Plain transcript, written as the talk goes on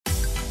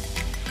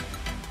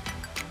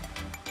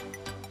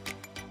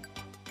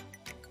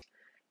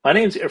My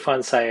name is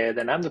Irfan Syed,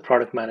 and I'm the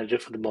product manager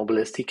for the Mobile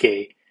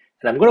SDK.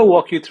 And I'm going to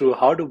walk you through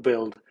how to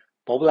build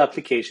mobile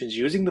applications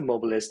using the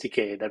Mobile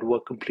SDK that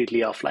work completely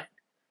offline.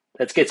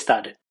 Let's get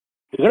started.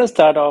 We're going to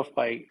start off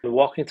by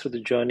walking through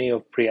the journey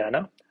of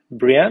Brianna.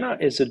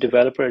 Brianna is a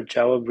developer at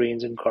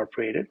JavaBrains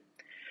Incorporated.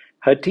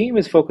 Her team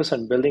is focused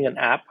on building an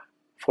app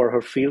for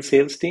her field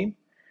sales team.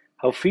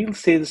 Her field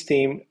sales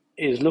team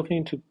is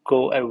looking to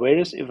go at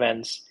various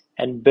events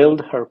and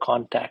build her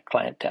contact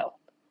clientele.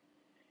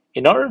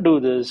 In order to do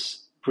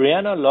this,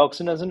 Brianna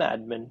logs in as an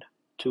admin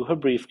to her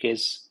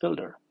Briefcase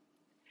Builder.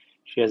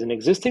 She has an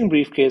existing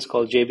briefcase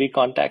called JB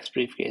Contacts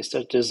Briefcase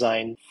that's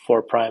designed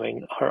for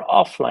priming her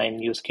offline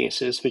use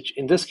cases, which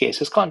in this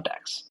case is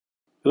contacts.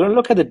 We're going to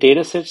look at the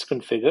datasets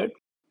configured.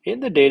 In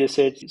the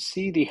dataset, you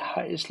see the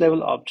highest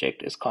level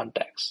object is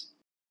contacts.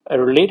 A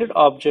related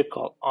object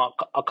called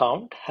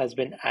account has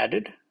been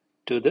added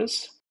to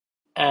this.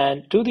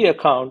 And to the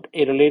account,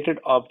 a related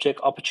object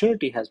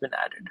opportunity has been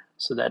added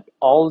so that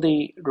all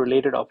the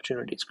related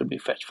opportunities could be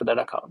fetched for that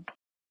account.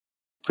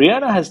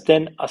 Brianna has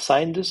then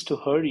assigned this to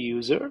her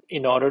user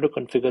in order to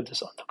configure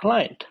this on the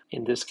client.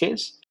 In this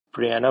case,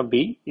 Brianna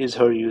B is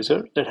her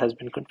user that has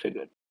been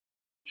configured.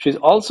 She's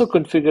also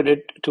configured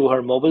it to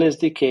her Mobile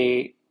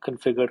SDK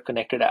configured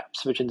connected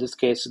apps, which in this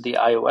case is the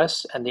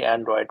iOS and the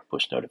Android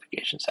push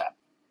notifications app.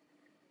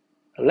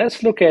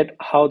 Let's look at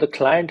how the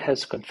client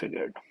has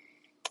configured.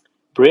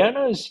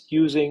 Brianna is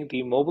using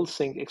the Mobile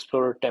Sync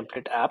Explorer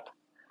template app,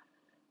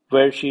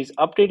 where she's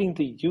updating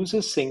the user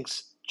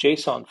syncs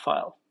JSON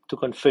file to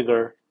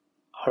configure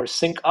her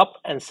sync up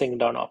and sync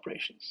down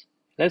operations.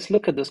 Let's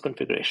look at this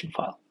configuration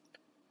file.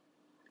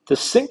 The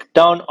sync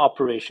down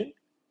operation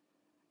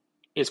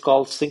is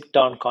called sync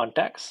down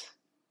contacts,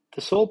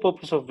 the sole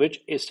purpose of which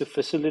is to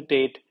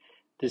facilitate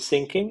the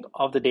syncing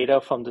of the data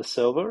from the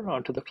server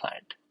onto the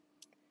client.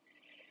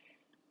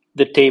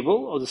 The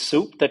table or the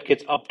soup that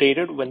gets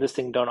updated when the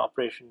sync down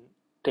operation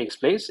takes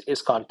place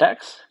is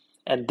contacts,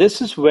 and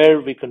this is where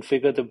we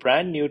configure the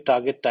brand new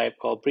target type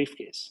called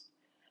briefcase.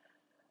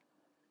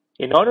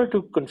 In order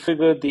to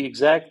configure the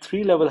exact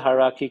three-level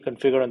hierarchy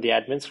configured on the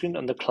admin screen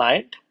on the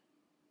client,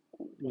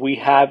 we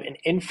have an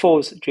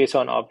infos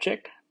JSON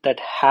object that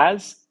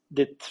has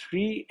the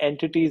three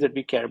entities that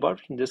we care about,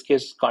 in this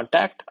case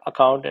contact,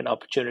 account, and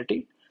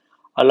opportunity,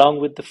 along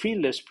with the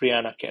field list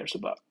Brianna cares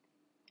about.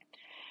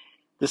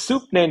 The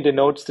soup name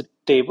denotes the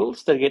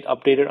tables that get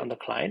updated on the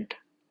client,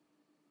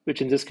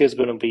 which in this case is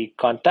going to be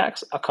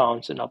contacts,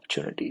 accounts, and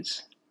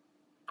opportunities.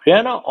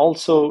 Brianna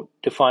also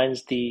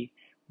defines the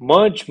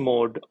merge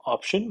mode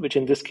option, which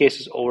in this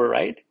case is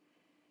override.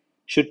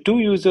 Should two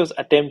users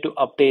attempt to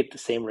update the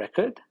same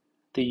record,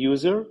 the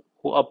user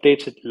who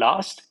updates it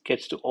last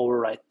gets to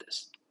override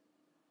this.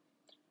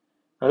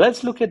 Now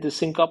let's look at the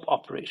sync up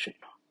operation.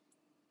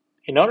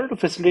 In order to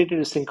facilitate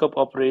the sync up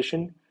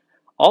operation,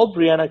 all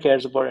Brianna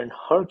cares about in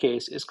her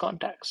case is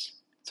contacts.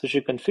 So she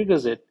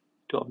configures it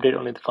to update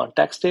only the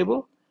contacts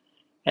table,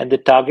 and the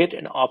target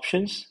and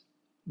options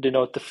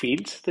denote the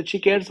fields that she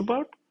cares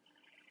about.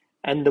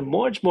 And the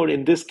merge mode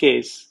in this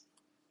case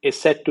is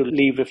set to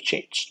leave if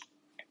changed.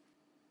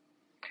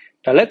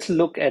 Now let's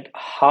look at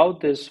how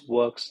this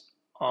works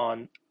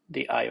on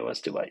the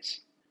iOS device.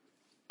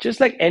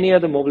 Just like any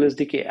other Mobile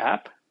SDK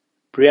app,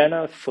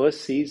 Brianna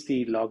first sees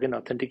the login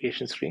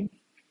authentication screen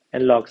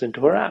and logs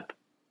into her app.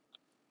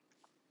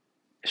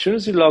 As soon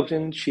as she logs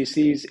in, she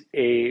sees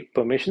a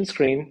permission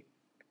screen.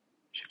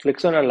 She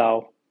clicks on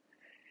allow,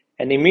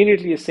 and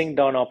immediately a sync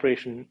down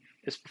operation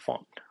is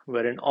performed,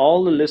 wherein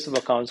all the list of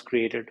accounts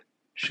created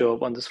show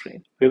up on the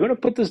screen. We're going to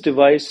put this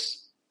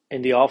device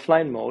in the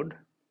offline mode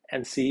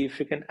and see if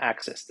we can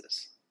access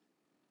this.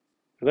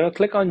 We're going to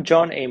click on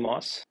John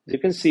Amos.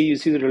 As you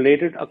see the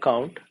related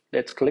account.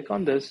 Let's click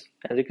on this.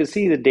 As you can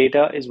see, the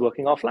data is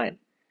working offline.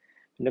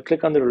 I'm going to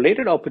click on the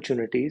related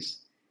opportunities,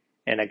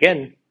 and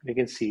again, we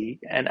can see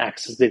and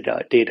access the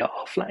data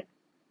offline.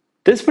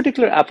 This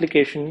particular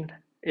application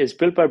is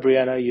built by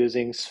Brianna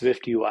using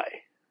Swift UI.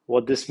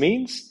 What this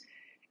means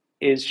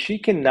is she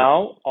can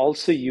now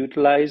also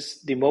utilize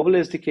the Mobile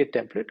SDK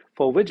template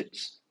for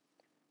widgets.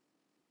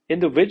 In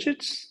the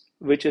widgets,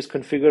 which is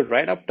configured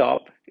right up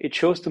top, it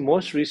shows the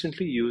most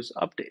recently used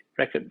update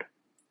record,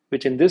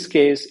 which in this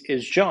case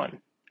is John,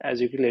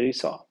 as you clearly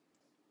saw.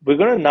 We're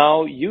going to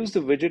now use the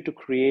widget to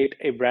create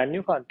a brand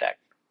new contact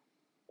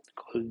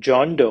called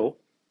John Doe.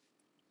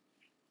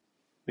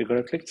 We're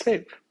going to click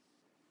Save.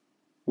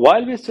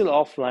 While we're still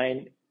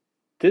offline,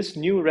 this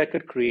new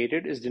record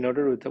created is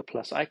denoted with the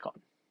plus icon.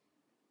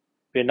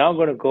 We're now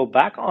going to go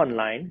back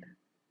online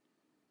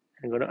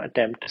and going to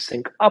attempt to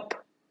sync up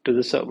to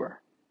the server.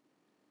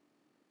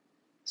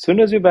 As soon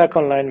as we're back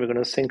online, we're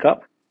going to sync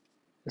up.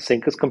 The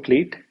sync is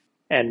complete,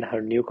 and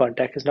her new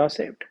contact is now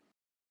saved.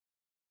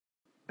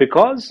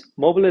 Because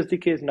Mobile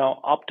SDK is now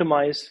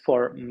optimized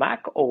for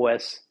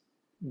macOS,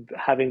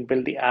 having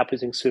built the app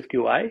using Swift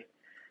UI,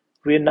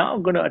 we are now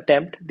going to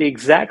attempt the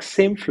exact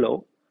same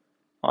flow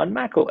on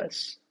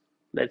macOS.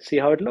 Let's see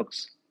how it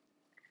looks.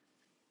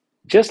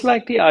 Just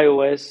like the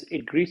iOS,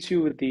 it greets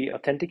you with the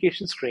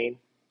authentication screen,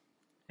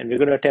 And we're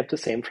going to attempt the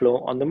same flow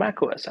on the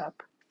macOS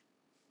app.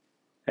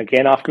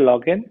 Again, after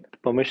login, the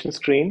permission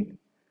screen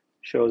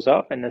shows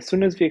up, and as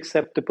soon as we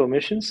accept the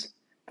permissions,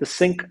 the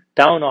sync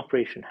down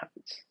operation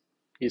happens.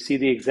 You see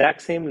the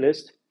exact same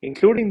list,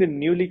 including the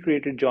newly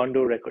created John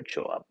Doe record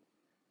show up.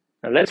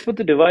 Now let's put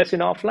the device in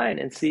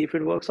offline and see if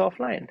it works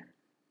offline.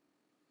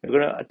 We're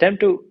going to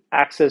attempt to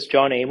access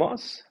John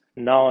Amos,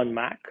 now on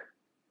Mac.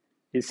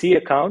 You see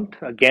account,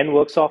 again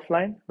works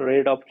offline,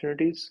 related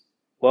opportunities,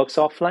 works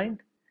offline.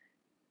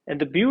 And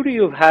the beauty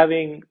of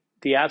having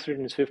the apps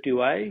written in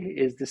SwiftUI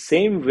is the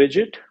same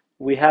widget.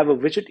 We have a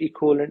widget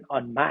equivalent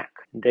on Mac.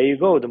 And there you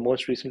go, the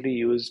most recently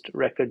used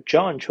record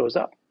John shows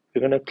up.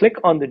 We're going to click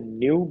on the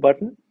new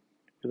button.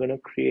 We're going to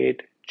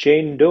create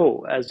Jane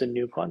Doe as the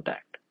new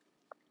contact.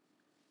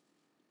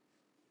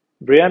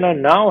 Brianna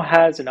now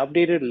has an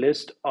updated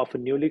list of a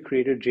newly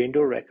created Jane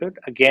Doe record.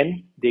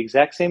 Again, the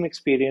exact same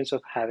experience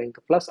of having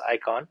the plus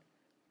icon.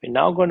 We're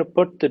now going to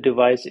put the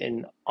device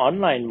in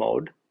online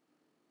mode.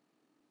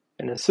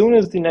 And as soon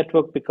as the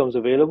network becomes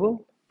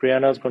available,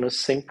 Brianna is going to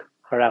sync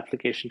her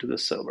application to the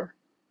server.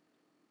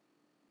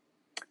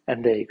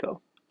 And there you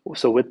go.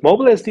 So with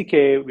Mobile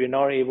SDK, we're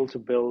now able to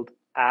build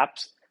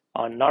apps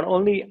on not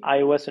only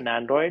iOS and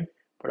Android,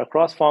 but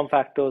across form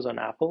factors on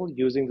Apple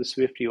using the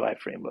SwiftUI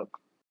framework.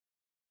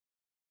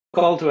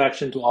 Call to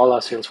action to all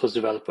our Salesforce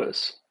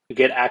developers. You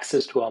get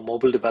access to our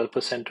Mobile Developer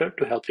Center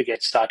to help you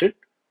get started.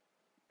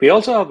 We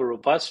also have a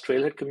robust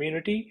Trailhead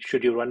community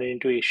should you run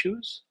into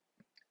issues.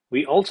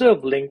 We also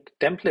have linked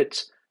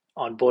templates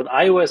on both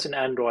iOS and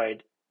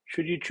Android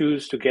should you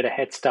choose to get a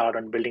head start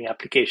on building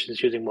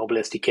applications using Mobile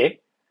SDK.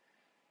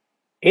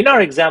 In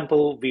our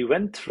example, we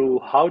went through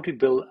how to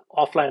build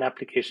offline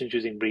applications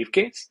using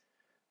Briefcase.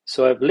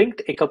 So I've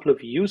linked a couple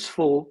of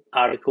useful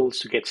articles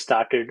to get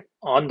started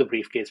on the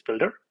Briefcase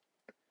Builder.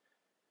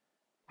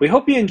 We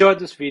hope you enjoyed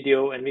this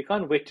video, and we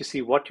can't wait to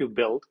see what you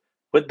build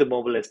with the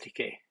Mobile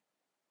SDK.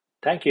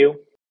 Thank you.